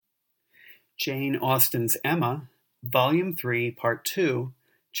Jane Austen's Emma, Volume 3, Part 2,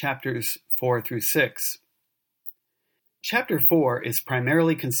 Chapters 4 through 6. Chapter 4 is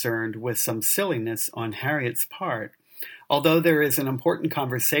primarily concerned with some silliness on Harriet's part, although there is an important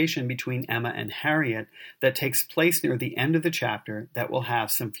conversation between Emma and Harriet that takes place near the end of the chapter that will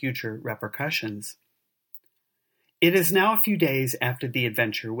have some future repercussions. It is now a few days after the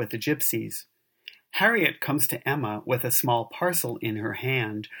adventure with the gypsies. Harriet comes to Emma with a small parcel in her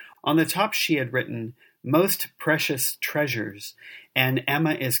hand. On the top she had written, "Most precious treasures," and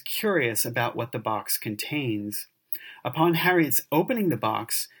Emma is curious about what the box contains. Upon Harriet's opening the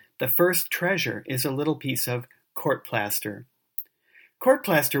box, the first treasure is a little piece of court plaster. Court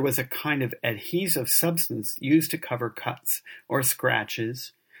plaster was a kind of adhesive substance used to cover cuts or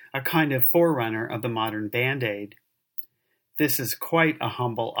scratches, a kind of forerunner of the modern Band-Aid. This is quite a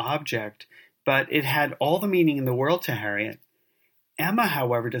humble object, but it had all the meaning in the world to Harriet. Emma,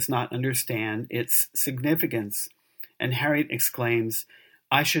 however, does not understand its significance, and Harriet exclaims,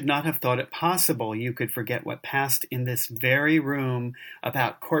 "I should not have thought it possible you could forget what passed in this very room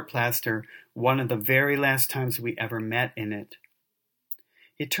about court plaster one of the very last times we ever met in it."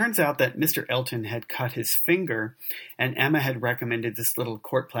 It turns out that Mr. Elton had cut his finger, and Emma had recommended this little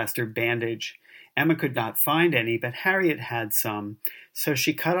court plaster bandage. Emma could not find any, but Harriet had some, so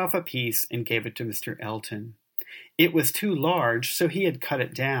she cut off a piece and gave it to Mr. Elton. It was too large, so he had cut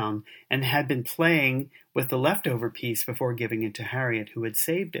it down and had been playing with the leftover piece before giving it to Harriet, who had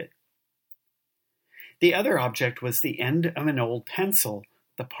saved it. The other object was the end of an old pencil,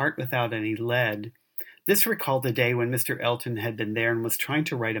 the part without any lead. This recalled the day when Mr. Elton had been there and was trying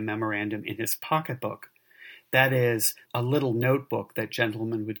to write a memorandum in his pocketbook. That is, a little notebook that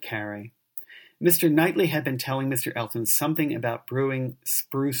gentlemen would carry. Mr. Knightley had been telling Mr. Elton something about brewing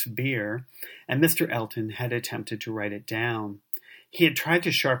spruce beer, and Mr. Elton had attempted to write it down. He had tried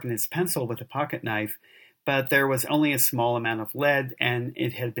to sharpen his pencil with a pocket knife, but there was only a small amount of lead, and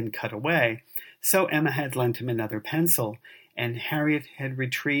it had been cut away, so Emma had lent him another pencil, and Harriet had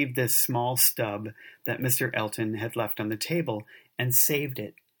retrieved this small stub that Mr. Elton had left on the table and saved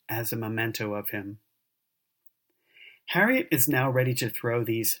it as a memento of him. Harriet is now ready to throw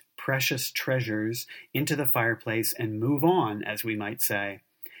these precious treasures into the fireplace and move on, as we might say.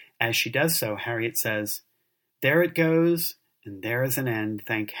 As she does so, Harriet says, "There it goes, and there is an end,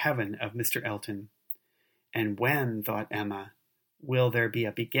 thank heaven, of Mr. Elton. And when," thought Emma, "will there be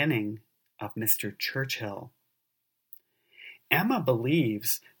a beginning of Mr. Churchill?" Emma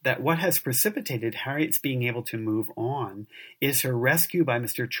believes that what has precipitated Harriet's being able to move on is her rescue by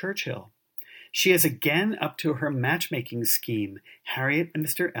Mr. Churchill. She is again up to her matchmaking scheme. Harriet and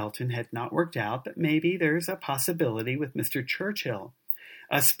Mr. Elton had not worked out, but maybe there's a possibility with Mr. Churchill,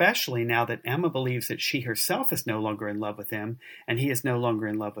 especially now that Emma believes that she herself is no longer in love with him and he is no longer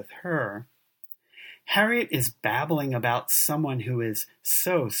in love with her. Harriet is babbling about someone who is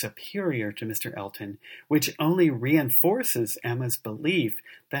so superior to Mr. Elton, which only reinforces Emma's belief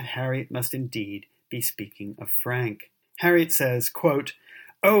that Harriet must indeed be speaking of Frank. Harriet says, quote,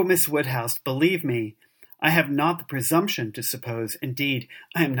 "Oh, Miss Woodhouse, believe me, I have not the presumption to suppose, indeed,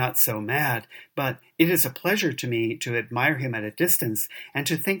 I am not so mad, but it is a pleasure to me to admire him at a distance, and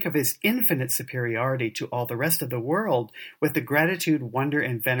to think of his infinite superiority to all the rest of the world, with the gratitude, wonder,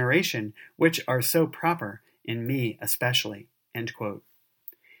 and veneration which are so proper, in me especially." End quote.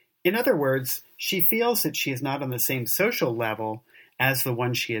 In other words, she feels that she is not on the same social level as the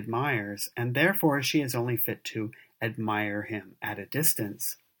one she admires, and therefore she is only fit to admire him at a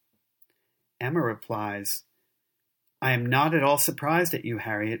distance. Emma replies, "I am not at all surprised at you,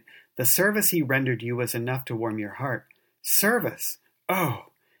 Harriet. The service he rendered you was enough to warm your heart. Service!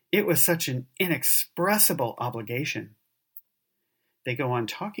 Oh, it was such an inexpressible obligation." They go on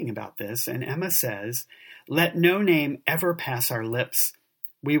talking about this, and Emma says, "Let no name ever pass our lips.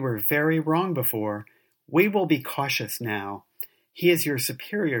 We were very wrong before. We will be cautious now. He is your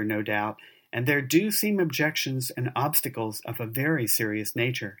superior, no doubt, and there do seem objections and obstacles of a very serious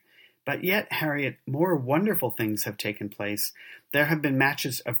nature. But yet, Harriet, more wonderful things have taken place. There have been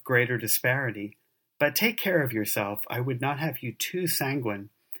matches of greater disparity. But take care of yourself. I would not have you too sanguine.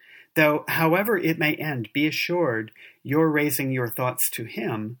 Though, however it may end, be assured your raising your thoughts to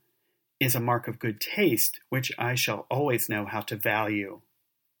him is a mark of good taste, which I shall always know how to value."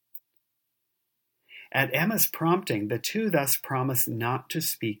 At Emma's prompting, the two thus promise not to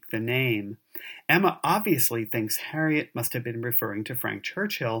speak the name. Emma obviously thinks Harriet must have been referring to Frank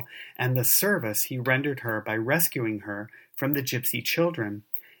Churchill and the service he rendered her by rescuing her from the gypsy children.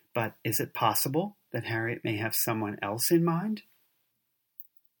 But is it possible that Harriet may have someone else in mind?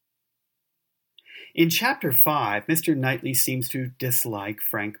 In Chapter 5, Mr. Knightley seems to dislike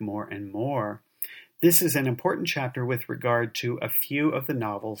Frank more and more. This is an important chapter with regard to a few of the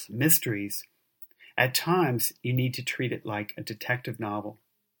novel's mysteries. At times, you need to treat it like a detective novel.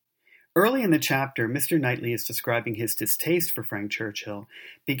 Early in the chapter, Mr. Knightley is describing his distaste for Frank Churchill,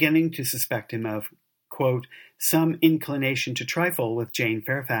 beginning to suspect him of, quote, some inclination to trifle with Jane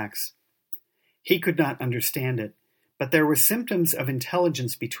Fairfax. He could not understand it, but there were symptoms of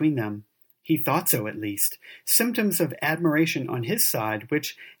intelligence between them. He thought so, at least, symptoms of admiration on his side,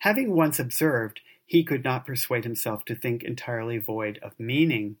 which, having once observed, he could not persuade himself to think entirely void of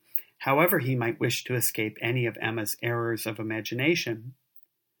meaning, however he might wish to escape any of Emma's errors of imagination.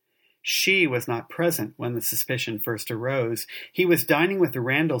 She was not present when the suspicion first arose. He was dining with the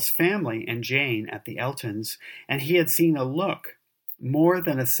Randalls family and Jane at the Eltons, and he had seen a look, more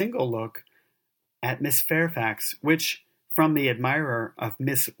than a single look, at Miss Fairfax, which, from the admirer of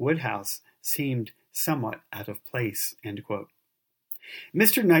Miss Woodhouse, seemed somewhat out of place. End quote.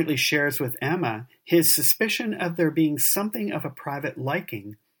 Mr. Knightley shares with Emma his suspicion of there being something of a private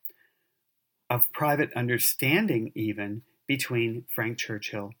liking, of private understanding even, between Frank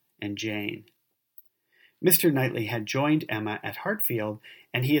Churchill and Jane. Mr. Knightley had joined Emma at Hartfield,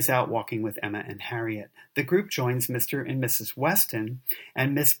 and he is out walking with Emma and Harriet. The group joins Mr. and Mrs. Weston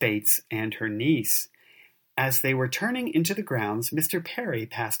and Miss Bates and her niece. As they were turning into the grounds, Mr. Perry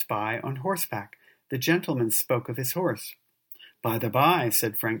passed by on horseback. The gentleman spoke of his horse. "By the by,"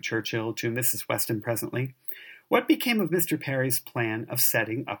 said Frank Churchill to Mrs. Weston presently, "what became of Mr. Perry's plan of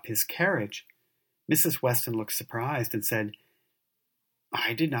setting up his carriage?" Mrs. Weston looked surprised and said,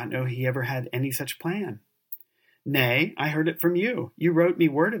 "I did not know he ever had any such plan." "Nay, I heard it from you. You wrote me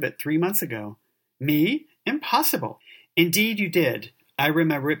word of it 3 months ago." "Me? Impossible." "Indeed you did. I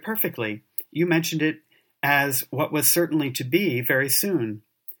remember it perfectly. You mentioned it as what was certainly to be very soon."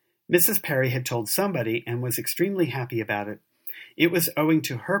 Mrs. Perry had told somebody and was extremely happy about it. It was owing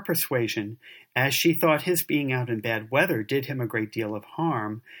to her persuasion, as she thought his being out in bad weather did him a great deal of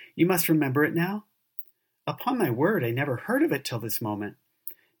harm. You must remember it now? "Upon my word, I never heard of it till this moment."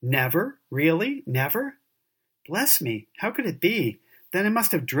 "Never? Really? Never?" "Bless me, how could it be? Then I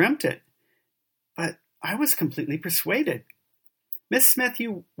must have dreamt it. But I was completely persuaded. Miss Smith,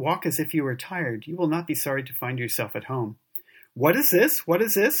 you walk as if you were tired. You will not be sorry to find yourself at home." "What is this? What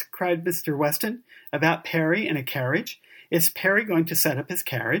is this?" cried Mr. Weston. "About Perry and a carriage? Is Perry going to set up his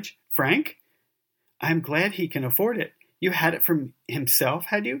carriage? Frank?" "I am glad he can afford it. You had it from himself,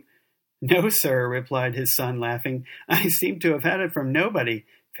 had you?" "No, sir," replied his son, laughing. "I seem to have had it from nobody.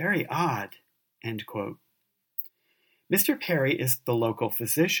 Very odd." End quote. Mr. Perry is the local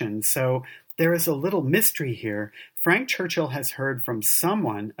physician, so there is a little mystery here. Frank Churchill has heard from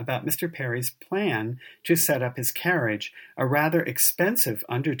someone about Mr. Perry's plan to set up his carriage, a rather expensive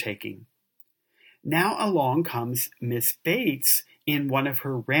undertaking. Now along comes Miss Bates in one of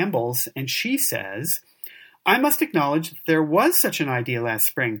her rambles, and she says, "I must acknowledge that there was such an idea last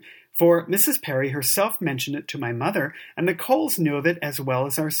spring, for Mrs. Perry herself mentioned it to my mother, and the Coles knew of it as well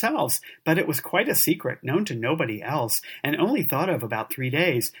as ourselves, but it was quite a secret, known to nobody else, and only thought of about 3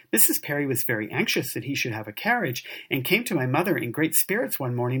 days. Mrs. Perry was very anxious that he should have a carriage, and came to my mother in great spirits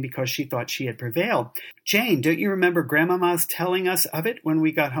one morning because she thought she had prevailed. Jane, don't you remember Grandmamma's telling us of it when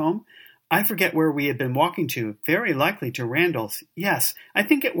we got home? I forget where we had been walking to, very likely to Randalls. Yes, I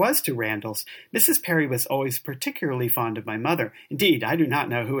think it was to Randalls. Mrs. Perry was always particularly fond of my mother. Indeed, I do not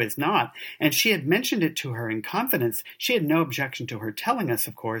know who is not. And she had mentioned it to her in confidence. She had no objection to her telling us,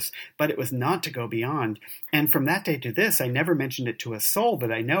 of course, but it was not to go beyond. And from that day to this, I never mentioned it to a soul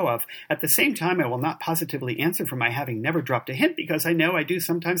that I know of. At the same time, I will not positively answer for my having never dropped a hint, because I know I do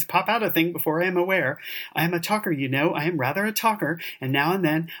sometimes pop out a thing before I am aware. I am a talker, you know. I am rather a talker, and now and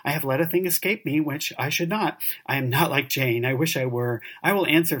then I have let a thing escape me, which I should not. I am not like Jane. I wish I were. I will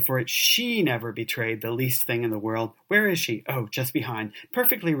answer for it. She never betrayed the least thing in the world. Where is she? Oh, just behind.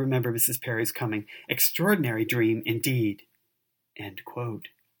 Perfectly remember Mrs. Perry's coming. Extraordinary dream, indeed." End quote.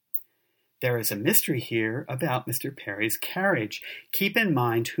 There is a mystery here about Mr. Perry's carriage. Keep in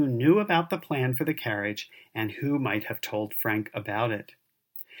mind who knew about the plan for the carriage and who might have told Frank about it.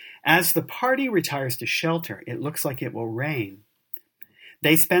 As the party retires to shelter, it looks like it will rain.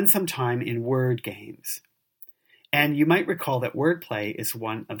 They spend some time in word games. And you might recall that wordplay is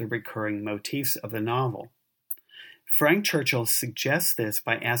one of the recurring motifs of the novel. Frank Churchill suggests this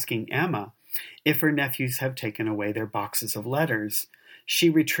by asking Emma if her nephews have taken away their boxes of letters. She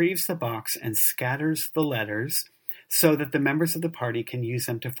retrieves the box and scatters the letters so that the members of the party can use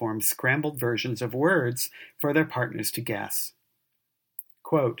them to form scrambled versions of words for their partners to guess.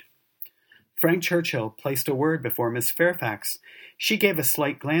 Quote, Frank Churchill placed a word before Miss Fairfax. She gave a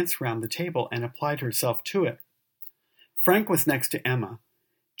slight glance round the table and applied herself to it. Frank was next to Emma,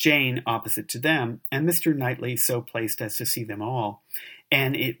 Jane opposite to them, and Mr. Knightley so placed as to see them all,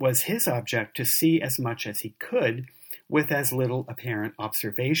 and it was his object to see as much as he could with as little apparent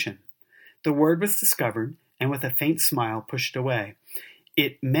observation. The word was discovered, and with a faint smile pushed away.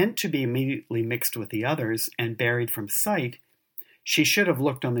 It meant to be immediately mixed with the others and buried from sight. She should have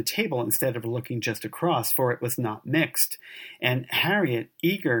looked on the table instead of looking just across, for it was not mixed, and Harriet,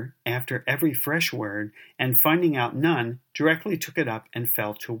 eager after every fresh word, and finding out none, directly took it up and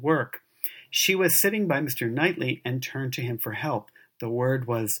fell to work. She was sitting by Mr. Knightley and turned to him for help. The word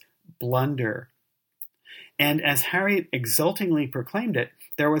was blunder. And as Harriet exultingly proclaimed it,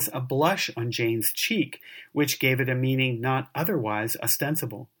 there was a blush on Jane's cheek, which gave it a meaning not otherwise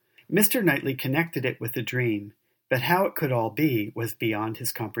ostensible. Mr. Knightley connected it with the dream, but how it could all be was beyond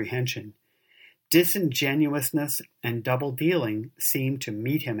his comprehension. Disingenuousness and double-dealing seemed to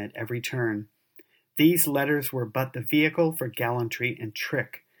meet him at every turn. These letters were but the vehicle for gallantry and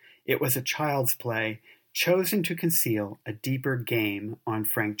trick. It was a child's play, chosen to conceal a deeper game on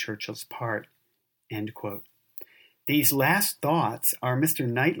Frank Churchill's part. End quote. These last thoughts are Mr.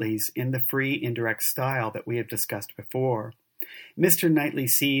 Knightley's in the free, indirect style that we have discussed before. Mr. Knightley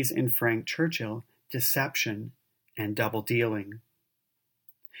sees in Frank Churchill deception and double-dealing.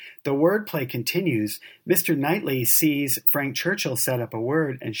 The wordplay continues. Mr. Knightley sees Frank Churchill set up a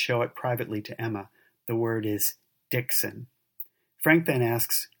word and show it privately to Emma. The word is Dixon. Frank then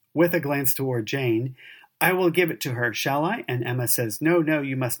asks, with a glance toward Jane, "I will give it to her, shall I?" And Emma says, "No,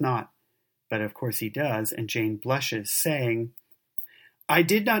 you must not." But of course he does, and Jane blushes, saying, "I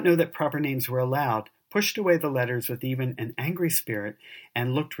did not know that proper names were allowed," pushed away the letters with even an angry spirit,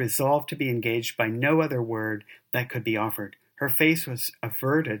 and looked resolved to be engaged by no other word that could be offered. Her face was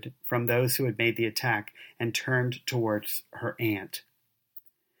averted from those who had made the attack, and turned towards her aunt.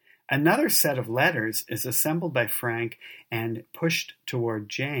 Another set of letters is assembled by Frank and pushed toward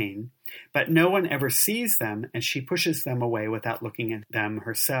Jane, but no one ever sees them, and she pushes them away without looking at them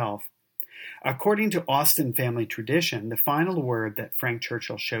herself. According to Austen family tradition, the final word that Frank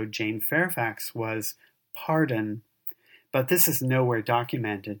Churchill showed Jane Fairfax was pardon, but this is nowhere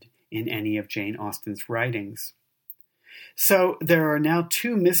documented in any of Jane Austen's writings. So there are now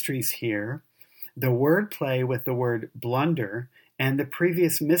two mysteries here, the word play with the word blunder, and the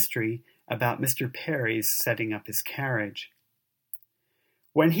previous mystery about Mr. Perry's setting up his carriage.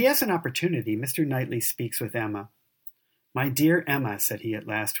 When he has an opportunity, Mr. Knightley speaks with Emma. "My dear Emma," said he at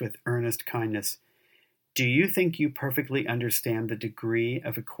last with earnest kindness, "do you think you perfectly understand the degree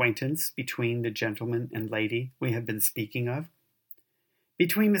of acquaintance between the gentleman and lady we have been speaking of?"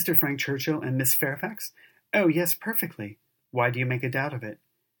 "Between Mr. Frank Churchill and Miss Fairfax? Oh, yes, perfectly. Why do you make a doubt of it?"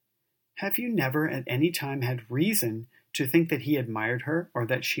 "Have you never at any time had reason to think that he admired her or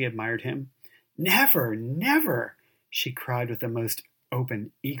that she admired him?" "Never, never!" she cried with the most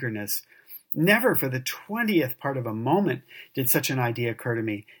open eagerness. "Never for the 20th part of a moment did such an idea occur to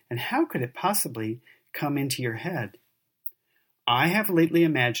me, and how could it possibly come into your head?" "I have lately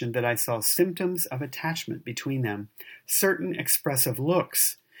imagined that I saw symptoms of attachment between them, certain expressive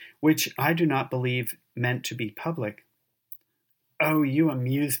looks, which I do not believe meant to be public." "Oh, you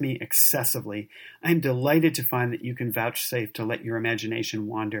amuse me excessively. I am delighted to find that you can vouchsafe to let your imagination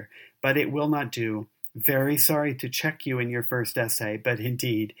wander, but it will not do. Very sorry to check you in your first essay, but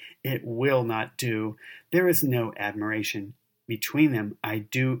indeed, it will not do. There is no admiration between them, I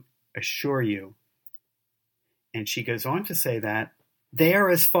do assure you." And she goes on to say that they are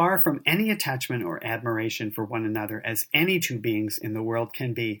as far from any attachment or admiration for one another as any two beings in the world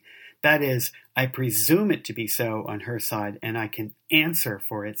can be. That is, I presume it to be so on her side, and I can answer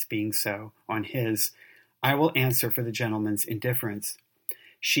for its being so on his. I will answer for the gentleman's indifference.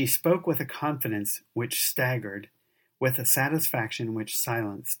 She spoke with a confidence which staggered, with a satisfaction which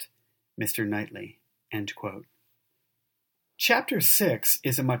silenced Mr. Knightley. End quote. Chapter 6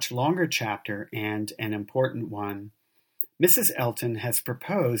 is a much longer chapter and an important one. Mrs. Elton has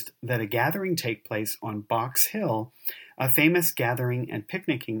proposed that a gathering take place on Box Hill, a famous gathering and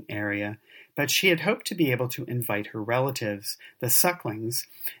picnicking area, but she had hoped to be able to invite her relatives, the Sucklings,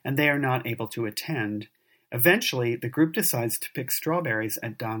 and they are not able to attend. Eventually, the group decides to pick strawberries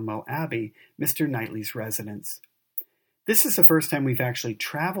at Donwell Abbey, Mr. Knightley's residence. This is the first time we've actually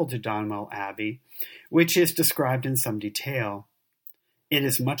traveled to Donwell Abbey, which is described in some detail. It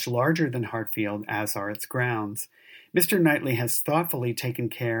is much larger than Hartfield, as are its grounds. Mr. Knightley has thoughtfully taken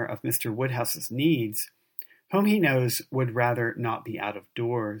care of Mr. Woodhouse's needs, whom he knows would rather not be out of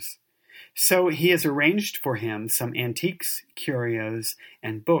doors. So he has arranged for him some antiques, curios,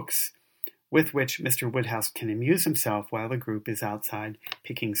 and books, with which Mr. Woodhouse can amuse himself while the group is outside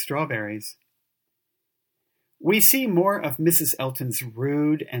picking strawberries. We see more of Mrs. Elton's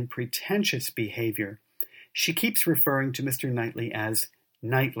rude and pretentious behavior. She keeps referring to Mr. Knightley as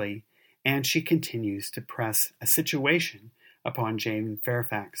Knightley, and she continues to press a situation upon Jane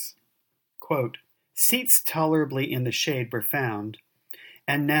Fairfax. Quote, "Seats tolerably in the shade were found,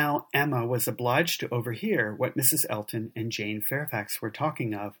 and now Emma was obliged to overhear what Mrs. Elton and Jane Fairfax were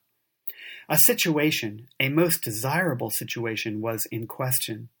talking of. A situation, a most desirable situation, was in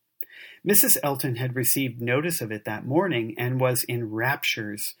question. Mrs. Elton had received notice of it that morning and was in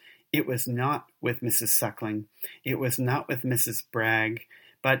raptures. It was not with Mrs. Suckling, it was not with Mrs. Bragg,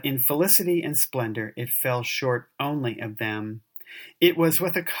 but in felicity and splendor it fell short only of them. It was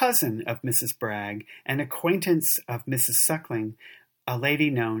with a cousin of Mrs. Bragg, an acquaintance of Mrs. Suckling, a lady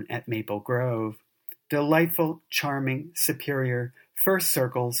known at Maple Grove. Delightful, charming, superior, first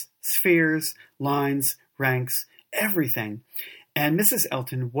circles, spheres, lines, ranks, everything. And Mrs.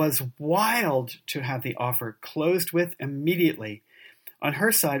 Elton was wild to have the offer closed with immediately. On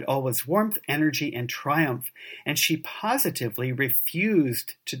her side, all was warmth, energy, and triumph, and she positively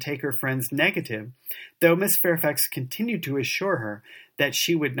refused to take her friend's negative, though Miss Fairfax continued to assure her that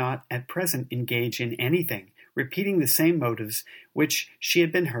she would not at present engage in anything, repeating the same motives which she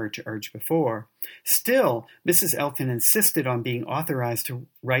had been heard to urge before. Still, Mrs. Elton insisted on being authorized to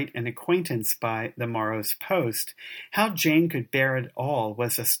write an acquaintance by the morrow's post. How Jane could bear it all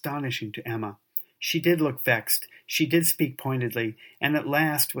was astonishing to Emma. She did look vexed, she did speak pointedly, and at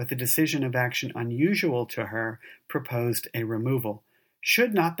last, with a decision of action unusual to her, proposed a removal.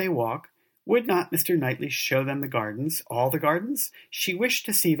 Should not they walk? Would not Mr. Knightley show them the gardens, all the gardens? She wished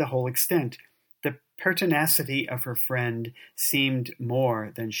to see the whole extent. The pertinacity of her friend seemed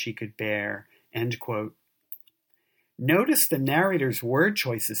more than she could bear." End quote. Notice the narrator's word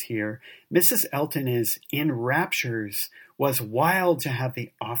choices here. Mrs. Elton is in raptures, was wild to have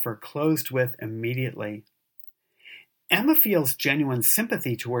the offer closed with immediately. Emma feels genuine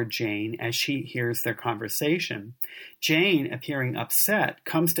sympathy toward Jane as she hears their conversation. Jane, appearing upset,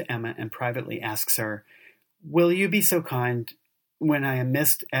 comes to Emma and privately asks her, "Will you be so kind when I am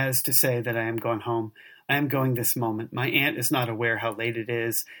missed as to say that I am gone home? I am going this moment. My aunt is not aware how late it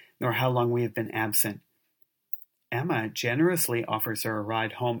is, nor how long we have been absent." Emma generously offers her a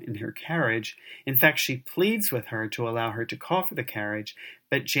ride home in her carriage. In fact, she pleads with her to allow her to call for the carriage,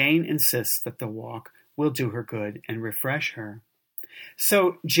 but Jane insists that the walk will do her good and refresh her.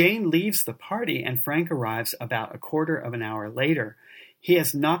 So Jane leaves the party, and Frank arrives about a quarter of an hour later. He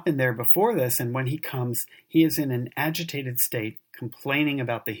has not been there before this, and when he comes, he is in an agitated state, complaining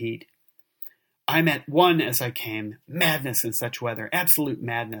about the heat. "I met one as I came. Madness in such weather, absolute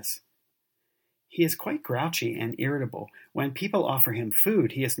madness." He is quite grouchy and irritable. When people offer him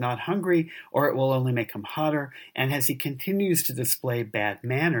food, he is not hungry, or it will only make him hotter, and as he continues to display bad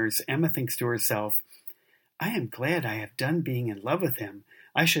manners, Emma thinks to herself, "I am glad I have done being in love with him.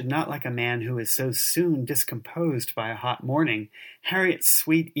 I should not like a man who is so soon discomposed by a hot morning. Harriet's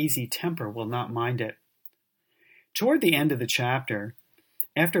sweet, easy temper will not mind it." Toward the end of the chapter,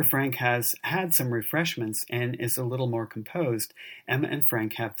 after Frank has had some refreshments and is a little more composed, Emma and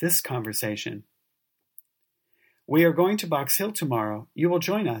Frank have this conversation. "We are going to Box Hill tomorrow. You will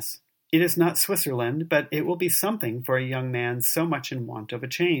join us. It is not Switzerland, but it will be something for a young man so much in want of a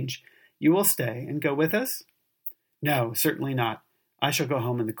change. You will stay and go with us?" "No, certainly not. I shall go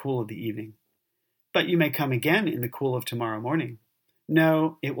home in the cool of the evening." "But you may come again in the cool of tomorrow morning."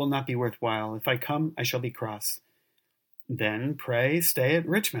 "No, it will not be worth while. If I come, I shall be cross." "Then pray stay at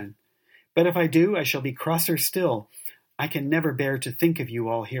Richmond." "But if I do, I shall be crosser still. I can never bear to think of you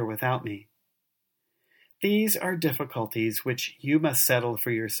all here without me." These are difficulties which you must settle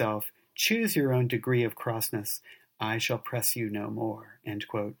for yourself. Choose your own degree of crossness. I shall press you no more. End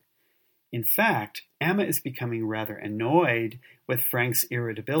quote. In fact, Emma is becoming rather annoyed with Frank's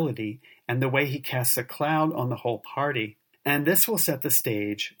irritability and the way he casts a cloud on the whole party, and this will set the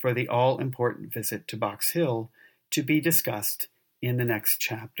stage for the all-important visit to Box Hill to be discussed in the next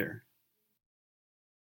chapter.